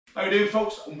How you doing,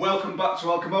 folks? Welcome back to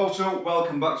ALCHEMOTO.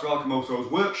 Welcome back to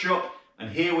ALCHEMOTO's workshop. And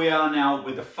here we are now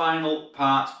with the final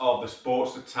part of the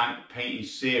Sportster tank painting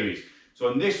series.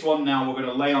 So in this one now, we're going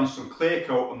to lay on some clear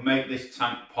coat and make this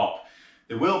tank pop.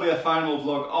 There will be a final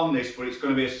vlog on this, but it's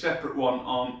going to be a separate one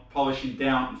on polishing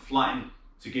down and flattening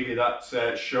to give you that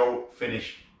show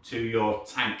finish to your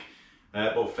tank.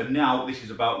 But for now, this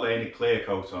is about laying a clear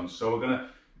coat on. So we're going to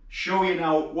show you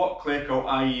now what clear coat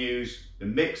I use, the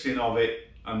mixing of it,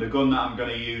 and the gun that I'm going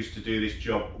to use to do this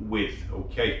job with.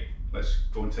 Okay, let's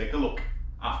go and take a look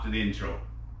after the intro.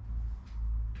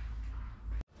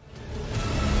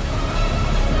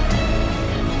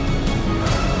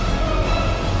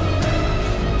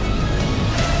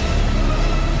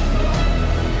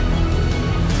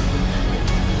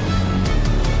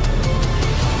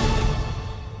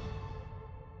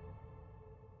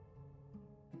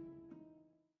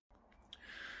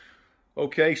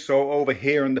 Okay, so over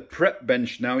here on the prep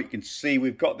bench now, you can see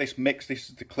we've got this mix. This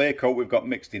is the clear coat we've got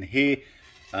mixed in here.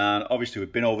 And obviously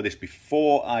we've been over this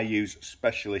before. I use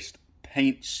specialist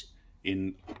paints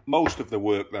in most of the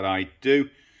work that I do.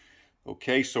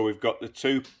 Okay, so we've got the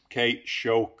 2K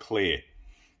Show Clear.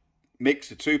 Mix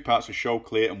the 2 parts of Show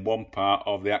Clear and 1 part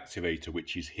of the activator,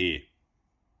 which is here.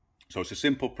 So it's a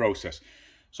simple process.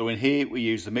 So in here we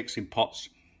use the mixing pots.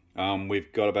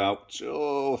 We've got about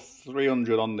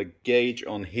 300 on the gauge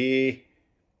on here.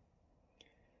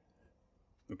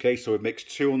 Okay, so we mix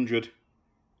 200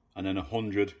 and then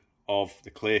 100 of the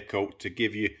clear coat to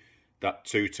give you that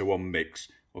 2-to-1 mix.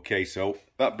 Okay, so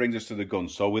that brings us to the gun.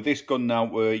 So with this gun now,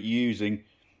 we're using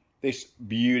this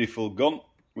beautiful gun,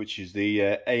 which is the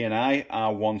A.N.I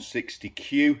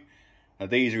R160-q. Now,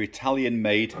 these are Italian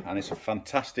made, and it's a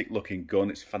fantastic looking gun.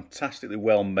 It's fantastically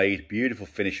well made, beautiful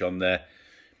finish on there.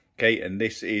 Okay, and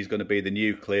this is going to be the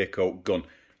new clear coat gun.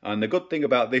 And the good thing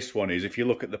about this one is if you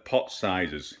look at the pot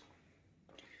sizes.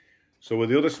 So with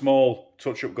the other small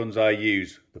touch-up guns I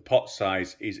use, the pot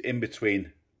size is in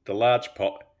between the large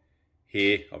pot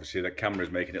here. Obviously the camera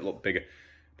is making it look bigger.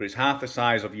 But it's half the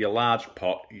size of your large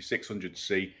pot, your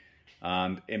 600C,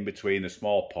 and in between the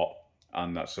small pot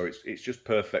and that. So it's just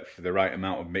perfect for the right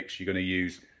amount of mix you're going to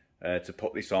use to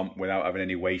put this on without having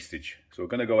any wastage. So we're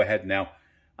going to go ahead now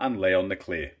and lay on the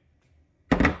clear.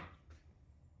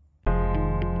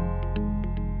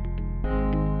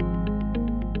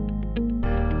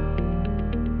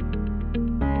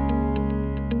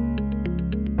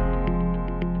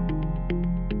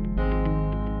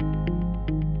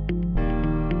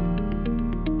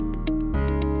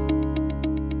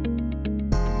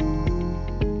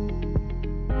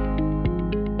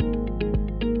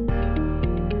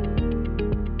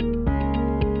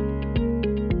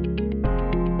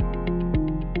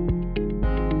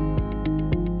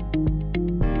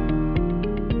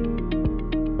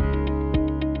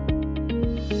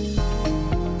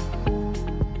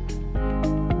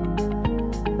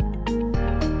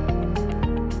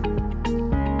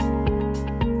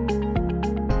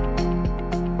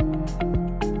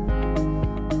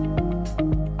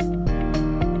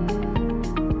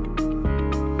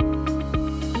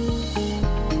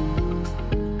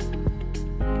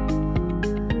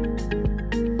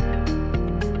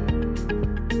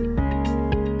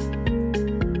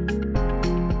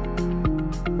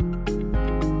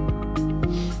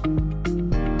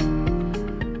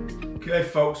 Okay,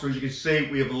 folks, so as you can see,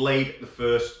 we have laid the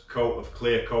first coat of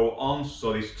clear coat on.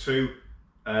 So there's 2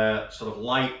 sort of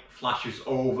light flashes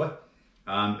over,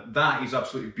 and that is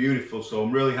absolutely beautiful. So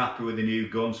I'm really happy with the new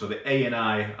gun. So the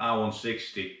A.N.I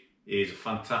R160 is a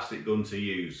fantastic gun to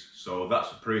use. So that's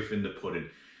the proof in the pudding.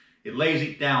 It lays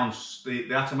it down. The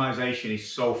atomization is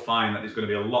so fine that there's going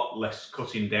to be a lot less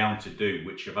cutting down to do,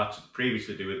 which I've had to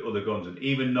previously do with other guns. And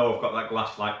even though I've got that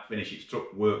glass-like finish, it's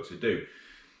took work to do.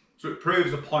 So it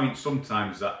proves a point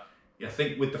sometimes that I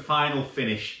think with the final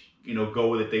finish, you know, go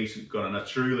with a decent gun. And I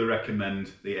truly recommend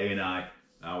the A.N.I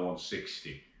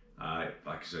R160. Like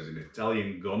I said, it's an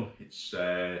Italian gun. It's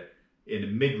in the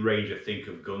mid-range, I think,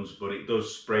 of guns, but it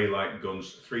does spray like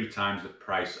guns 3 times the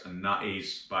price, and that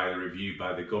is by the review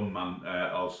by the gunman,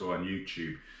 also on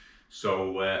YouTube.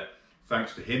 So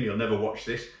thanks to him, you'll never watch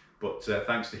this, but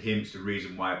thanks to him, it's the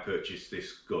reason why I purchased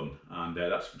this gun. And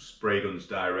that's from Spray Guns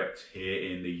Direct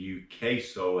here in the UK,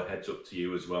 so a heads up to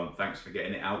you as well, and thanks for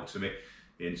getting it out to me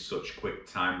in such quick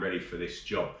time, ready for this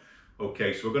job.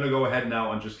 Okay, so we're going to go ahead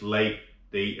now and just lay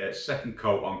the second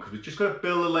coat on, because we're just going to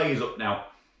build the layers up now,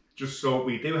 just so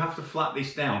we do have to flat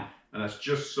this down, and that's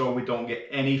just so we don't get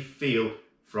any feel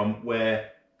from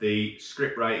where the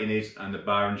script writing is and the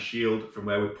bar and shield from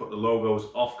where we put the logos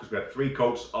off, because we had 3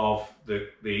 coats of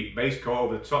the base coat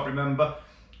over the top, remember,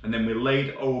 and then we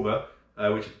laid over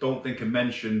which I don't think I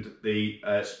mentioned, the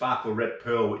Sparkle Red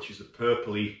Pearl, which is the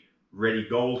purpley reddy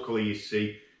gold colour you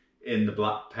see in the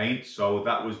black paint. So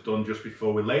that was done just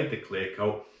before we laid the clear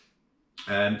coat.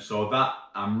 So that,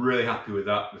 I'm really happy with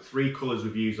that. The 3 colours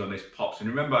we've used on this pops. And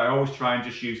remember, I always try and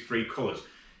just use 3 colours.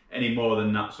 Any more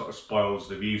than that sort of spoils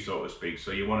the view, so to speak.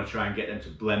 So you want to try and get them to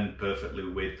blend perfectly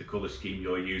with the colour scheme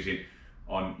you're using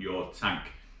on your tank.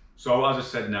 So as I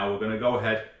said, now we're going to go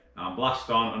ahead and blast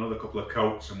on another couple of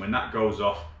coats, and when that goes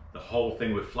off, the whole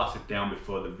thing will flatten down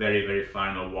before the very, very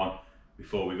final one,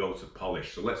 before we go to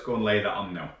polish. So let's go and lay that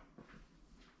on now.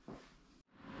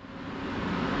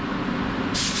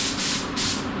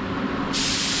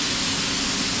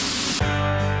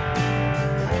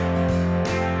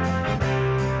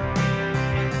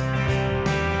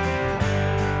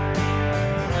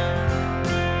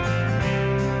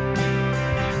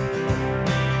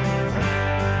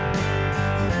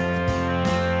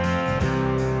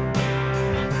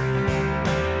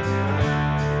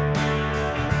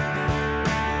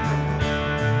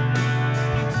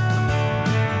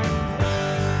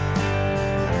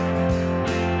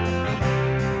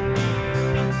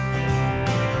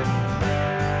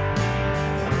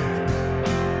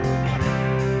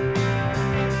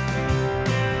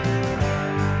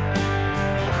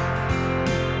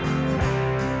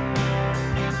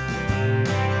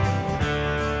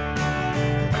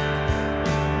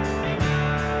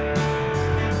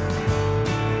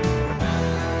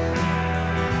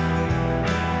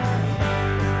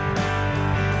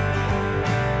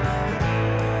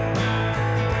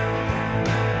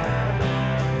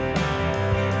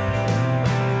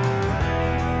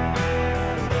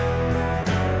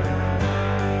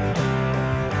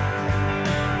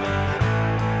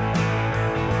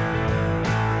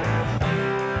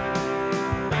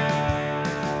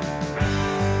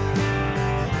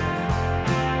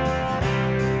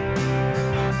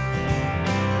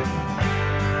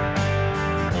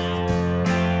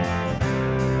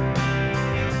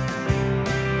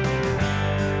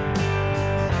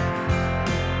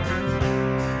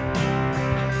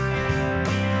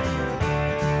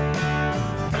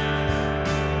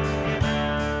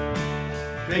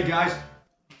 Hey guys,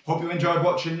 hope you enjoyed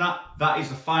watching that. That is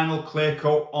the final clear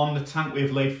coat on the tank.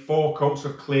 We've laid 4 coats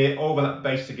of clear over that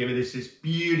base to give it this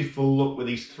beautiful look with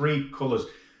these 3 colours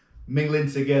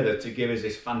mingling together to give us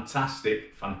this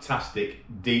fantastic, fantastic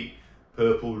deep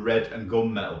purple, red and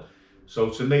gunmetal. So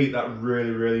to me that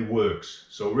really, really works.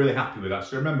 So really happy with that.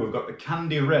 So remember, we've got the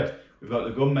candy red, we've got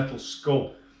the gunmetal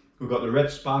skull, we've got the red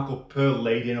sparkle pearl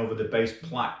laid in over the base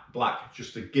black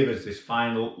just to give us this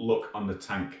final look on the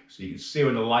tank. So you can see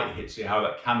when the light hits it how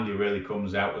that candy really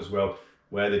comes out as well,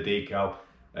 where the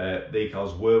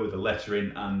decals were with the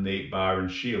lettering and the bar and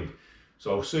shield.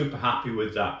 So super happy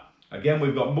with that. Again,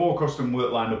 we've got more custom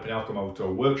work lined up in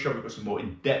ALCHEMOTO workshop. We've got some more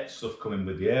in-depth stuff coming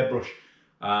with the airbrush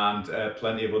and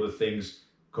plenty of other things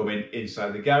coming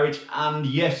inside the garage. And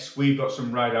yes, we've got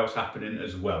some ride outs happening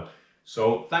as well.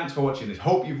 So thanks for watching this.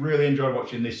 Hope you've really enjoyed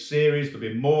watching this series. There'll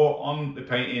be more on the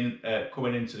painting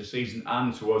coming into the season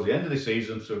and towards the end of the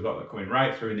season. So we've got that coming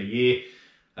right through in the year.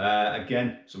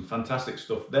 Again, some fantastic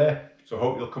stuff there. So I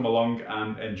hope you'll come along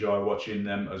and enjoy watching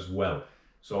them as well.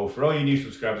 So for all you new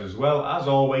subscribers as well, as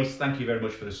always, thank you very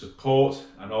much for the support.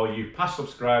 And all you past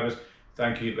subscribers,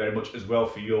 thank you very much as well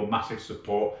for your massive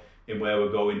support in where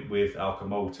we're going with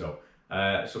ALCHEMOTO.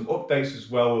 Some updates as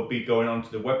well will be going onto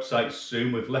the website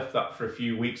soon. We've left that for a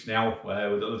few weeks now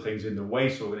with other things in the way,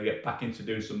 so we're going to get back into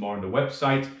doing some more on the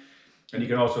website. And you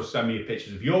can also send me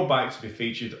pictures of your bike to be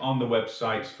featured on the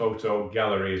website's photo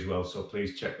gallery as well, so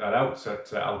please check that out at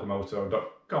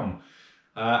alchemoto.com.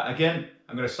 Again,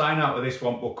 I'm going to sign out with this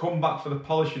one. We'll come back for the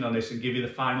polishing on this and give you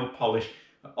the final polish.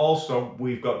 Also,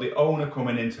 we've got the owner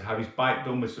coming in to have his bike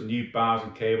done with some new bars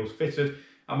and cables fitted,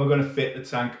 and we're going to fit the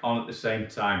tank on at the same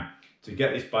time to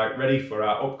get this bike ready for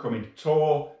our upcoming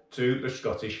tour to the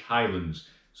Scottish Highlands.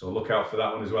 So look out for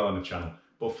that one as well on the channel.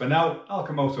 But for now,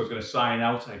 ALCHEMOTO is going to sign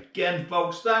out. Again,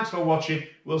 folks, thanks for watching.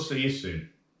 We'll see you soon.